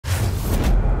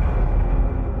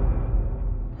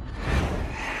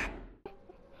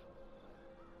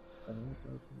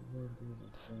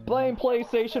Blame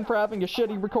PlayStation for having a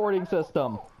shitty recording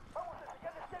system.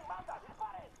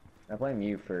 I blame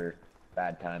you for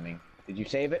bad timing. Did you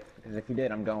save it? Because if you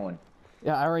did, I'm going.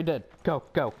 Yeah, I already did. Go,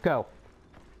 go, go.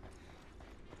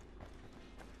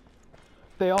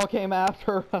 They all came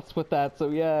after us with that, so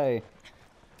yay.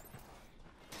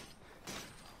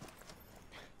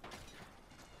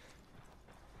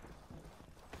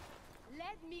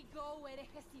 Let me go,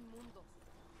 herejes inmundos,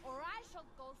 or I shall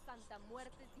call Santa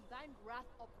Muerte's divine wrath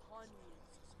upon you.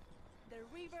 The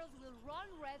rivers will run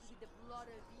red with the blood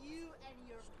of you and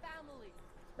your family.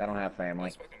 I don't have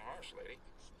family. That's fucking harsh, lady.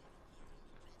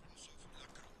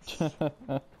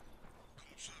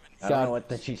 I don't know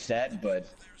what she said, but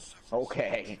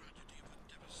okay.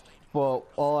 Well,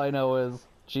 all I know is,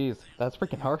 geez, that's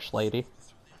freaking harsh, lady.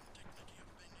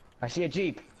 I see a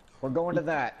Jeep. We're going to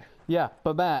that. Yeah,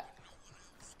 but Matt,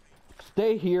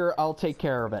 stay here, I'll take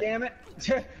care of it. Damn it!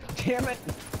 Damn it!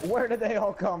 Where did they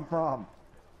all come from?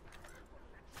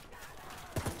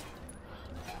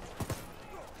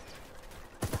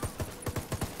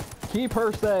 Keep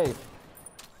her safe.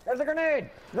 There's a grenade!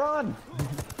 Run!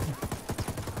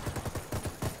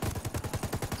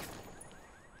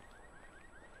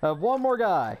 I have one more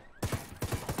guy.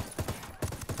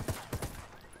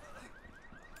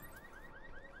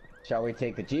 Shall we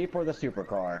take the Jeep or the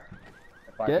supercar?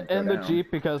 Get in the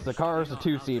Jeep because the car is a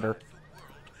two-seater.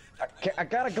 I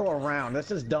gotta go around.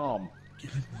 This is dumb.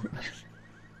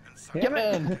 Get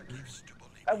in!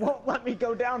 It won't let me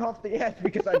go down off the edge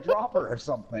because I drop her or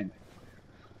something.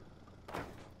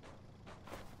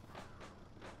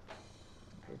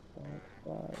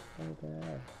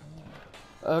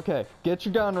 Okay, get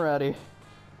your gun ready.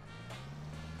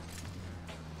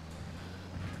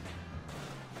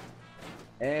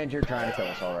 And you're trying to kill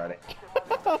us already.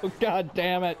 Oh, god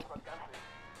damn it.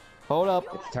 Hold up.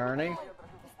 It's turning.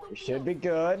 It should be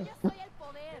good. Woo!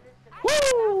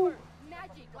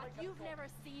 Magic like you've never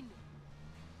seen.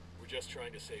 We're just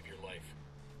trying to save your life.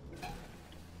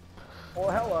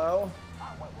 Well, hello.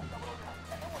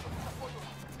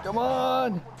 Come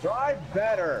on! Drive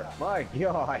better. My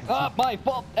god. Ah, my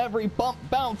fault. Every bump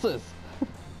bounces.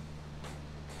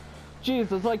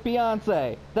 Jeez, it's like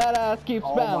Beyonce. That ass keeps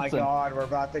Oh my bouncing. god, we're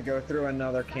about to go through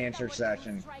another cancer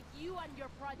session. Strike you and your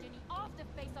progeny off the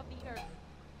face of the earth.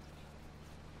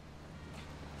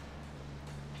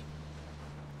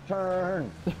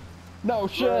 Turn. No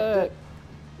shit.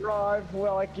 Drive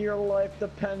well, like your life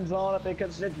depends on it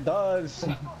because it does.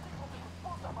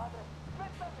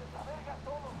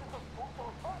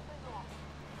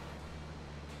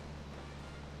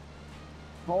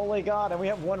 Holy god, and we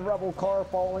have one rebel car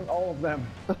following all of them.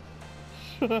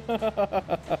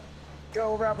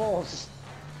 Go rebels!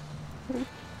 Own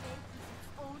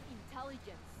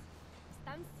intelligence.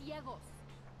 Están ciegos.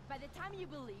 By the time you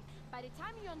believe, by the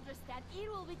time you understand, it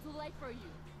will be too late for you.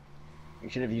 You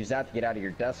should have used that to get out of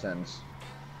your death sentence.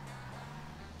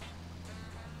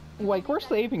 Like, we're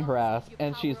saving her ass,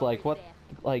 and she's like, what?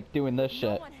 Like, doing this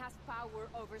shit. No one has power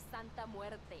over Santa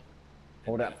Muerte.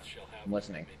 Hold up. I'm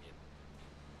listening.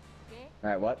 ¿Qué?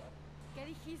 Alright, what? ¿Qué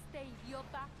dijiste,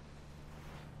 idiota?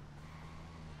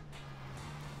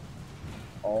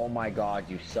 Oh my god,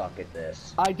 you suck at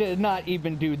this. I did not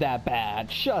even do that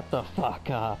bad. Shut the fuck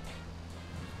up.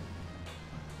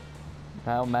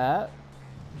 Now, Matt.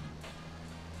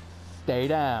 Stay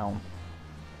down.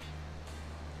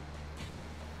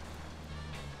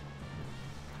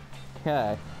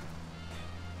 Okay.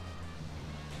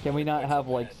 Can we not have,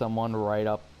 like, someone right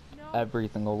up every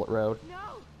single road? No!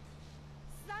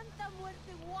 Santa Muerte,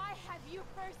 why have you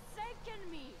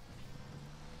forsaken me?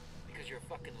 Because you're a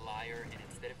fucking liar, and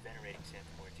instead of venerating Santa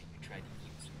Muerte, you tried to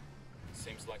use her.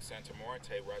 Seems like Santa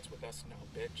Muerte rides with us now,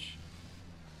 bitch.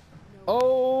 No. Oh!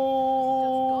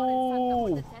 Just God and Santa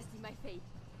Muerte testing my faith.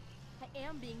 I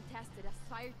am being tested as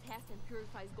fire tests and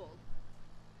purifies gold.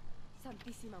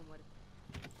 Santísima Muerte.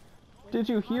 Did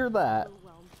you hear that?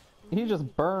 He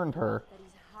just burned her. That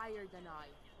is higher than I.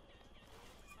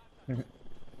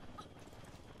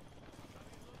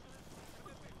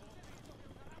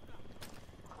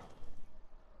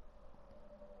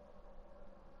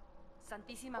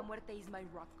 Santísima Muerte is my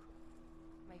rock,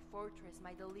 my fortress,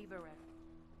 my deliverer.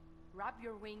 Wrap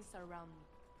your wings around me.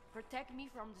 Protect me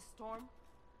from the storm,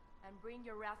 and bring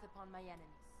your wrath upon my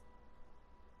enemies.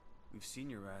 We've seen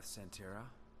your wrath, Santera,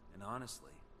 and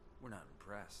honestly, we're not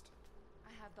impressed.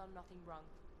 I have done nothing wrong.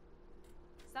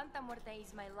 Santa Muerte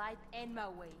is my light and my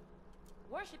way.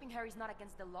 Worshipping her is not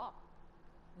against the law.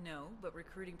 No, but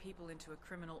recruiting people into a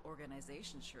criminal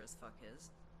organization sure as fuck is.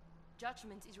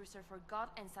 Judgment is reserved for God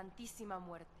and Santísima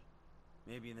Muerte.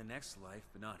 Maybe in the next life,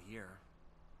 but not here.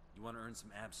 You want to earn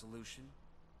some absolution?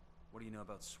 What do you know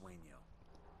about Sueño?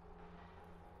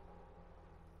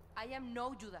 I am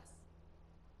no Judas.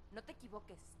 No te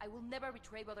equivoques. I will never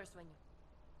betray Brother Sueño.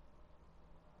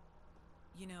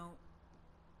 You know,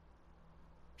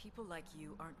 people like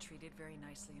you aren't treated very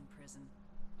nicely in prison.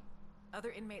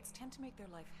 Other inmates tend to make their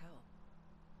life hell.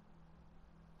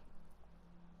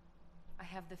 I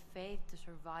have the faith to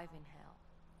survive in hell.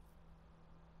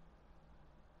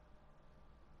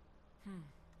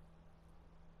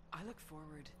 I look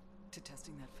forward to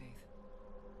testing that faith.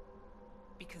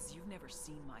 Because you've never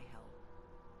seen my hell.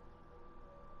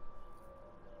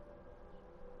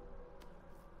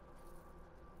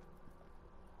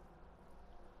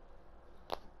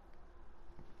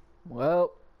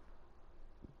 Well,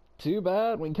 too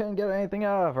bad we couldn't get anything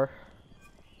out of her.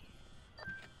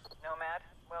 Nomad,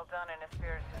 well done in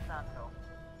Espiritu Santo.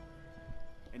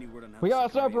 Any word on how We the got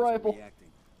a sniper sicarios are rifle. reacting?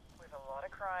 With a lot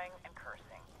of crying and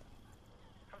cursing.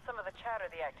 From some of the chatter,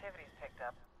 the activity's picked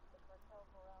up.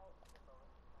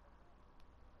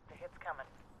 The hit's coming.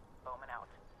 Bowman out.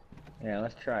 Yeah,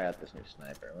 let's try out this new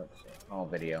sniper. Let's see. Oh,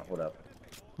 video. Hold up.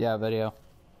 Yeah, video.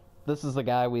 This is the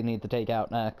guy we need to take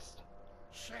out next.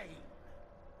 Shame.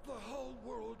 The whole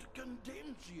world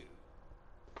condemns you.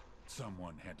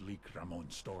 Someone had leaked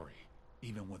Ramon's story.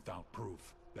 Even without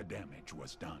proof, the damage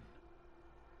was done.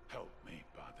 Help me,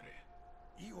 Padre.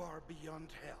 You are beyond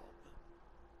help.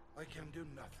 I can do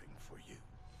nothing for you.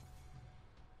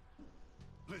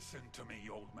 Listen to me,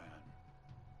 old man.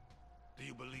 Do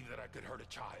you believe that I could hurt a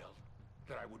child?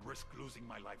 That I would risk losing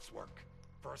my life's work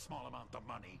for a small amount of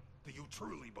money? Do you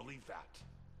truly believe that?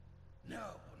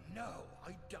 No,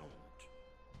 I don't.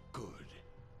 Good.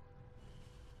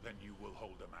 Then you will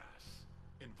hold a mass.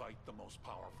 Invite the most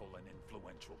powerful and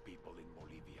influential people in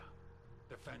Bolivia.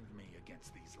 Defend me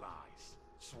against these lies.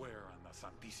 Swear on the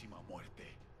Santísima Muerte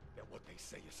that what they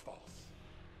say is false.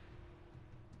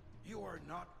 You are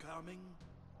not coming?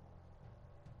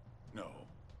 No.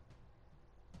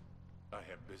 I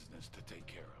have business to take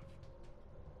care of.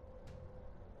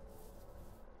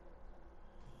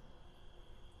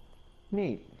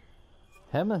 Neat.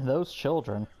 Him and those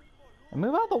children. And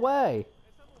move out of the way!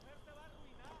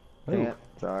 Ooh, Yeah,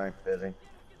 sorry, busy.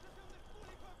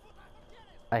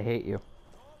 I hate you.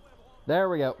 There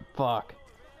we go. Fuck.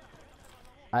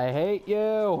 I hate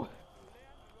you!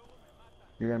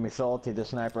 You're gonna be salty. The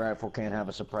sniper rifle can't have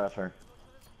a suppressor.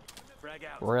 Frag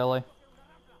out. Really?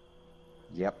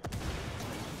 Yep.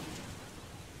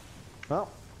 Well,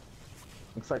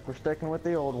 looks like we're sticking with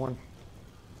the old one.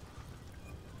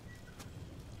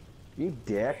 You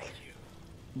dick.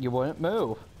 You wouldn't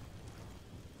move.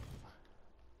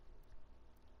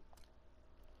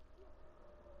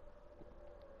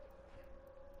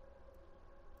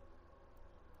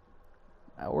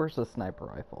 Now, where's the sniper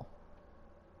rifle?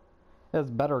 It has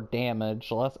better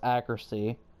damage, less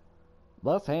accuracy,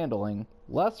 less handling,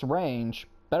 less range,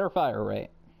 better fire rate.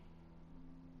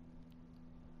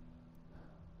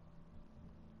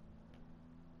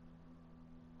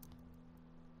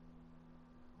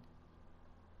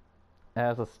 It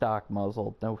has a stock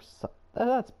muzzle. No,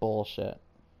 that's bullshit.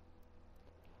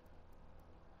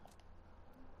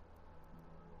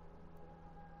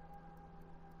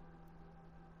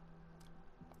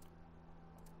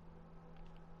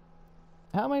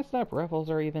 How many sniper rifles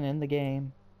are even in the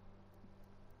game?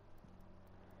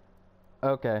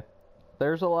 Okay.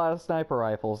 There's a lot of sniper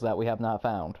rifles that we have not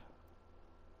found.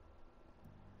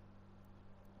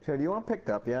 So, do you want picked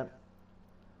up yet?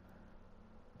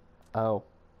 Oh.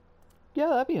 Yeah,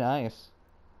 that'd be nice.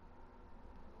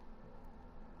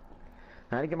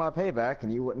 I had to get my payback,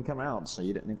 and you wouldn't come out, so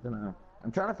you didn't even know.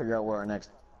 I'm trying to figure out where our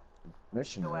next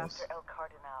mission Go is. after El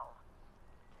Cardinal.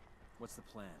 What's the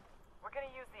plan? We're gonna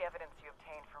use the evidence you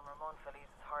obtained from Ramon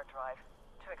Felice's hard drive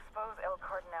to expose El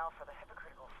Cardinal for the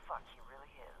hypocritical fuck he really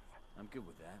is. I'm good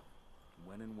with that.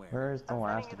 When and where? Where is the I'm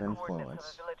last of sending you the coordinates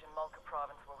influence? of a village in Mulca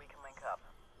province where we can link up.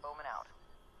 Bowman out.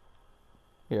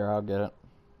 Here, I'll get it.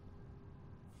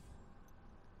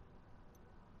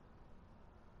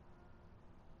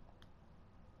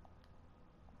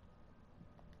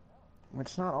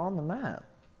 It's not on the map.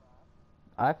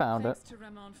 I found Thanks it. to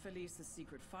Ramon Felice's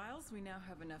secret files, we now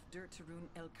have enough dirt to ruin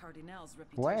El Cardinal's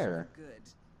reputation Where? for good.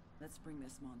 Let's bring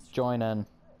this monster. Join in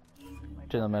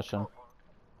to the mission.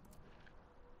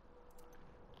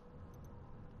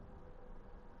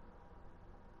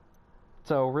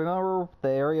 So, remember the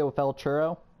area with El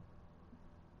Churro?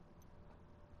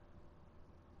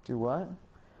 Do what?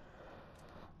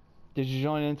 Did you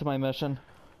join into my mission?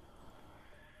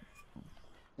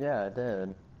 Yeah, I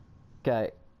did.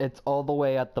 Okay, it's all the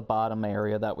way at the bottom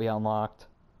area that we unlocked.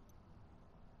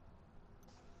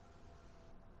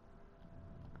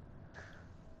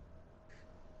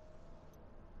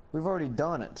 We've already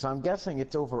done it, so I'm guessing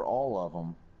it's over all of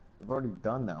them. We've already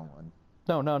done that one.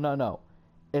 No, no, no, no.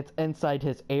 It's inside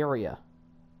his area.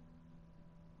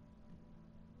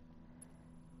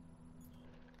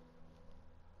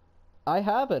 I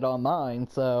have it on mine,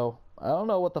 so I don't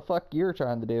know what the fuck you're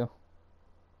trying to do.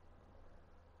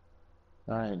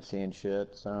 I ain't seeing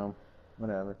shit, so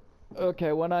whatever.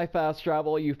 Okay, when I fast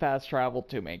travel, you fast travel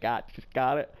to me. Got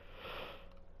it?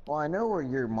 Well, I know where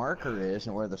your marker is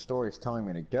and where the story's telling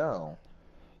me to go.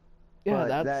 Yeah,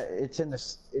 but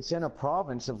that's... it's in a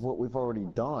province of what we've already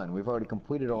done. We've already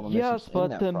completed all the missions Yes, in but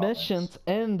that the province. mission's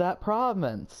in that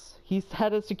province. He's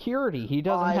head of security. He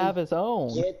doesn't have his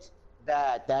own. Get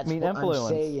that. That's what influence. I'm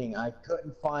saying. I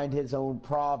couldn't find his own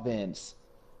province.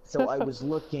 So I was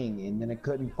looking, and then I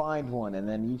couldn't find one. And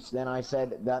then I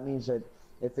said, that means that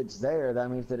if it's there, that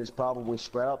means that it's probably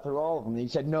spread out through all of them. And he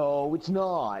said, no, it's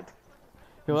not.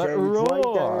 He said, it's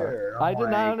right there. I did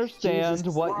not like, understand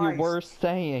Jesus what Christ. you were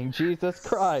saying. Jesus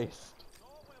Christ.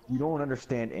 You don't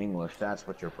understand English. That's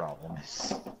what your problem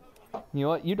is. You know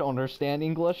what? You don't understand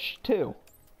English, too.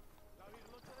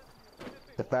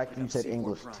 The fact that you said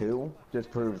English too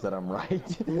just proves that I'm right.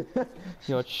 You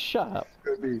know what? Shut up.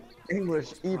 Could be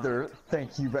English either.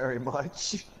 Thank you very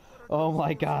much. Oh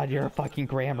my god, you're a fucking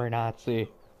grammar Nazi.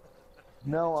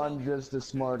 No, I'm just a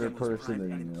smarter person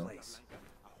than you.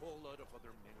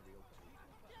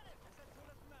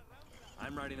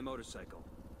 I'm riding a motorcycle.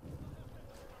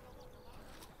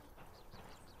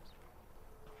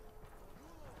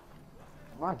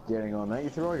 I'm not getting on that. You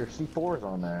threw all your C4s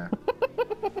on there.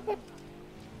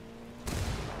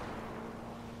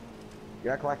 You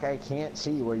act like I can't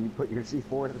see where you put your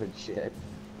C4s and shit.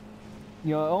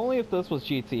 You know, only if this was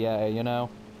GTA, you know?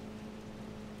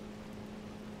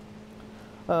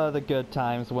 The good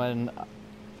times when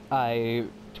I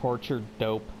tortured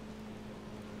Dope.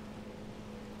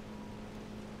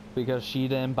 Because she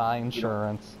didn't buy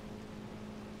insurance.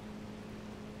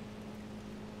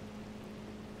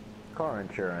 Car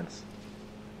insurance.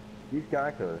 Use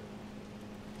Geico.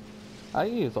 I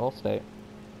use Allstate.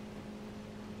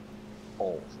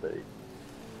 Allstate.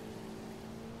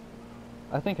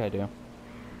 I think I do.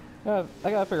 I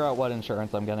gotta figure out what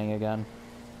insurance I'm getting again.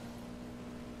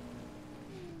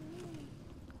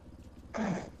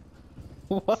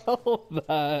 Well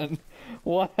then,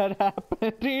 what had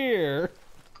happened here?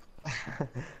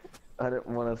 I didn't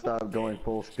want to stop going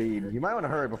full speed. You might want to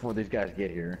hurry before these guys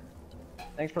get here.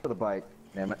 Thanks for the bike.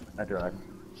 Damn it, I drive.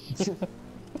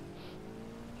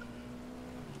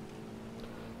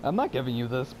 I'm not giving you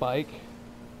this bike.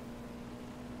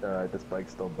 Alright, this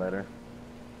bike's still better.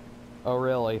 Oh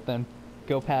really? Then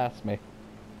go past me.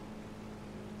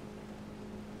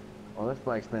 Well, this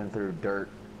bike's been through dirt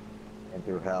and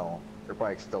through hell. Your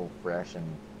bike's still fresh and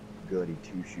goody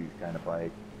two-shoes kind of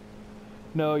bike.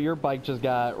 No, your bike just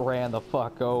got ran the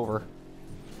fuck over.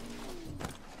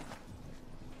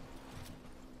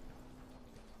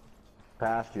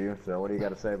 Past you, so what do you got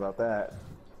to say about that?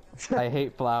 I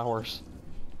hate flowers.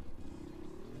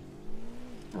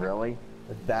 Really?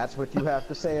 That's what you have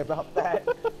to say about that?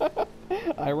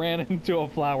 I ran into a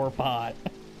flower pot.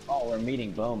 Oh, we're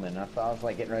meeting Bowman. I thought I was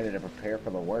like getting ready to prepare for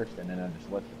the worst, and then I just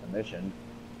looked at the mission.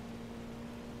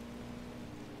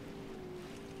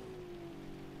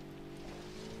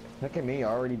 Look at me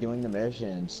already doing the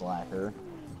mission, slacker.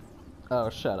 Oh,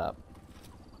 shut up.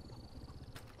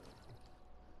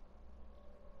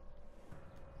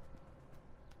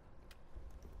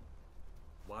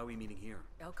 Why are we meeting here?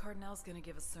 El Cardinal's gonna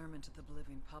give a sermon to the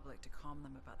Bolivian public to calm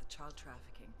them about the child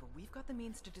trafficking, but we've got the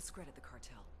means to discredit the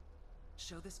cartel.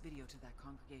 Show this video to that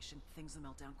congregation, things will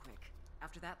melt down quick.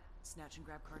 After that, snatch and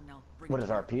grab Cardinal. What does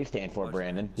RP stand for,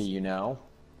 Brandon? Do you know?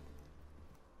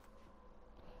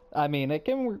 I mean, it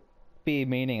can be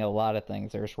meaning a lot of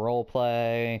things. There's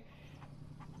roleplay.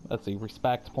 Let's see,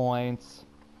 respect points.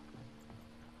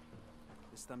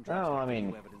 Oh, I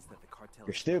mean,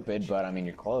 you're stupid, but I mean,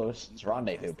 you're close. It's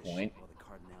rendezvous point.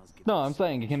 No, I'm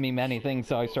saying it can be many things,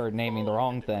 so I started naming the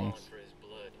wrong things.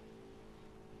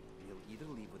 He'll either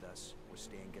leave with us or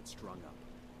stay and get strung up.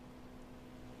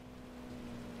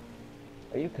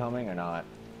 Are you coming or not?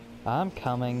 I'm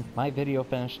coming. My video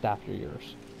finished after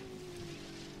yours.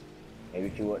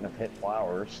 Maybe you wouldn't have hit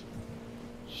flowers.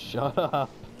 Shut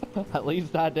up. At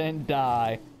least I didn't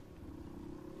die.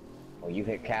 Well, you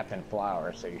hit Captain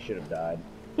Flowers, so you should have died.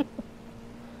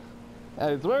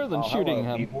 It's better than shooting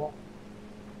hello, him. People.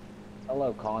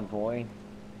 Hello, convoy.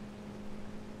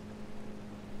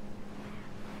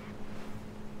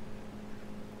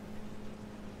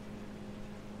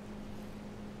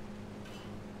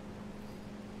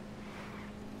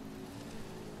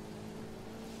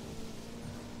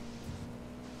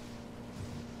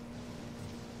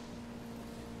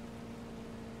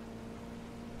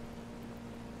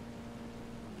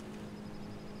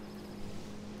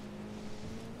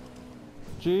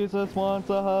 Jesus wants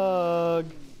a hug.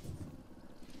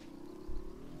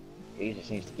 Jesus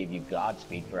needs to give you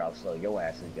Godspeed for how slow your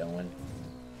ass is going.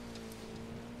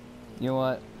 You know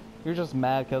what? You're just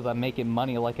mad because I'm making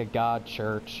money like a god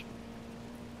church.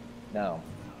 No.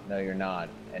 No, you're not.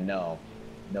 And no.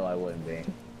 No, I wouldn't be.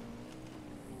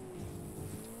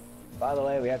 By the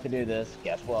way, we have to do this,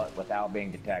 guess what, without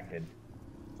being detected.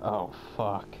 Oh,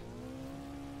 fuck.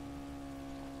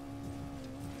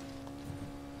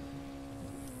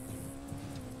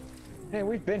 Hey,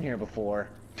 we've been here before.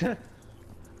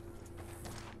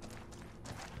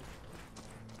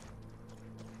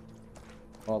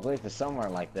 Well, at least it's somewhere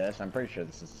like this. I'm pretty sure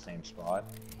this is the same spot.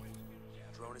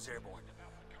 Drone is airborne.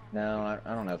 No,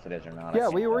 I don't know if it is or not. Yeah, I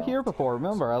we can't were tell. here before,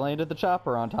 remember? I landed the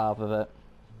chopper on top of it.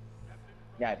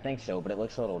 Yeah, I think so, but it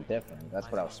looks a little different.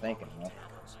 That's what I was thinking of.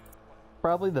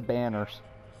 Probably the banners.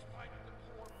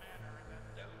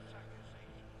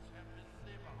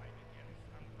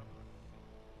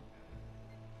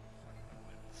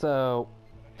 So,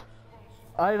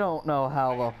 I don't know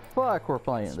how the fuck we're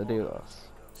planning to do this.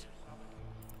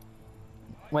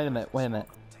 Wait a minute.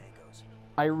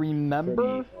 I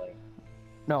remember...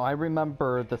 No, I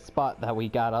remember the spot that we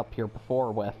got up here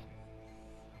before with.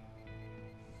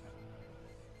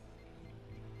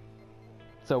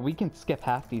 So we can skip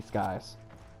half these guys.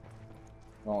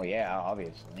 Oh yeah,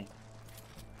 obviously.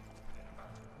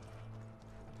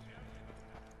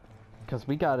 Because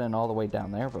we got in all the way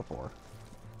down there before.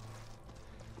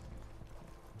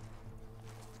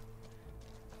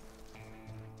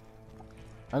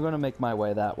 I'm going to make my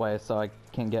way that way so I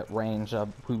can get range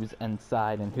of who's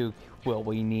inside and who will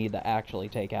we need to actually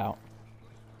take out.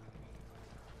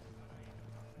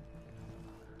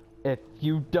 If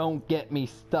you don't get me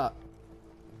stuck.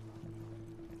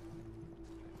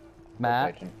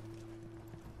 Matt?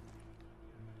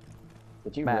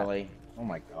 Did you Matt. really? Oh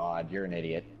my god, you're an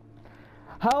idiot.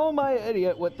 How am I an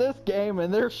idiot with this game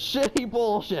and their shitty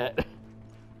bullshit?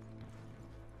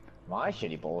 My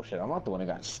shitty bullshit. I'm not the one who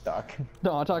got stuck.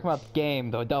 No, I'm talking about the game,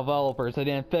 the developers. They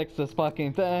didn't fix this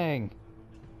fucking thing.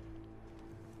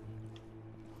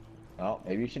 Well,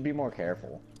 maybe you should be more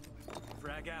careful.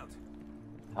 Frag out.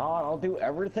 Oh, I'll do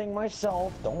everything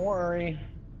myself. Don't worry.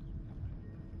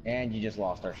 And you just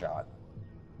lost our shot.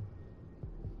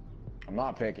 I'm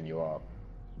not picking you up.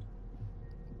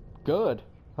 Good.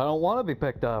 I don't want to be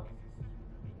picked up.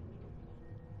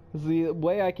 This is the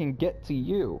way I can get to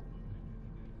you.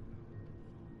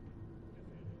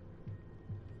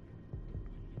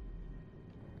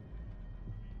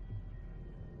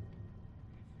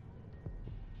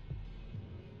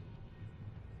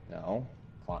 No.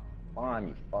 Climb,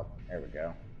 you fuck. There we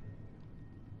go.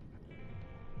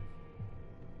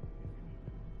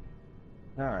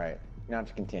 Alright, now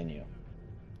to continue.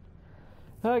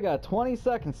 I got 20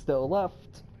 seconds still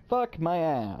left. Fuck my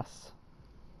ass.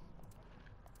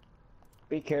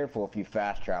 Be careful if you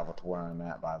fast travel to where I'm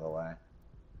at, by the way.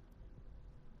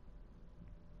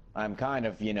 I'm kind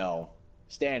of, you know,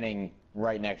 standing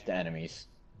right next to enemies.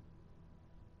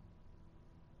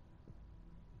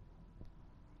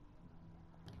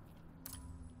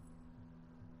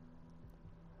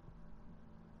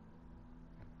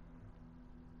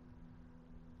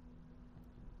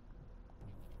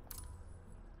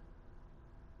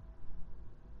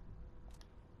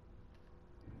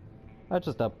 I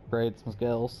just upgrade some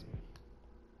skills.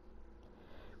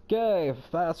 Okay,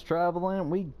 fast traveling,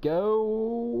 we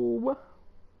go.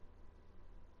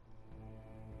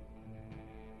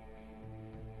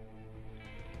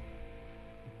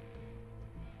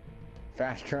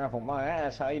 Fast travel my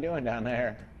ass, how you doing down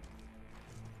there?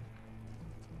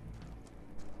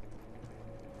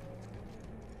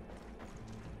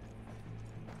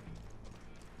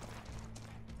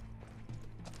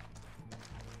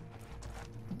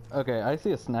 Okay, I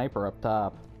see a sniper up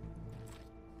top.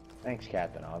 Thanks,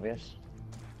 Captain Obvious.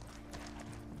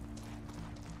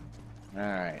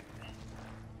 Alright.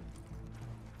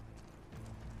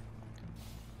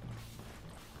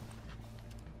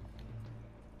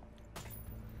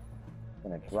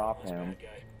 Gonna drop him.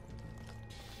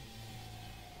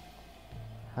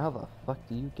 How the fuck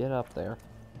do you get up there?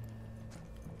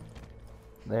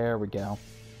 There we go.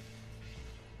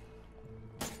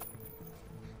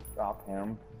 Drop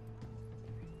him.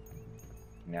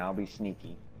 Now be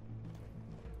sneaky.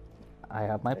 I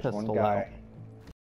have my There's one pistol guy. out.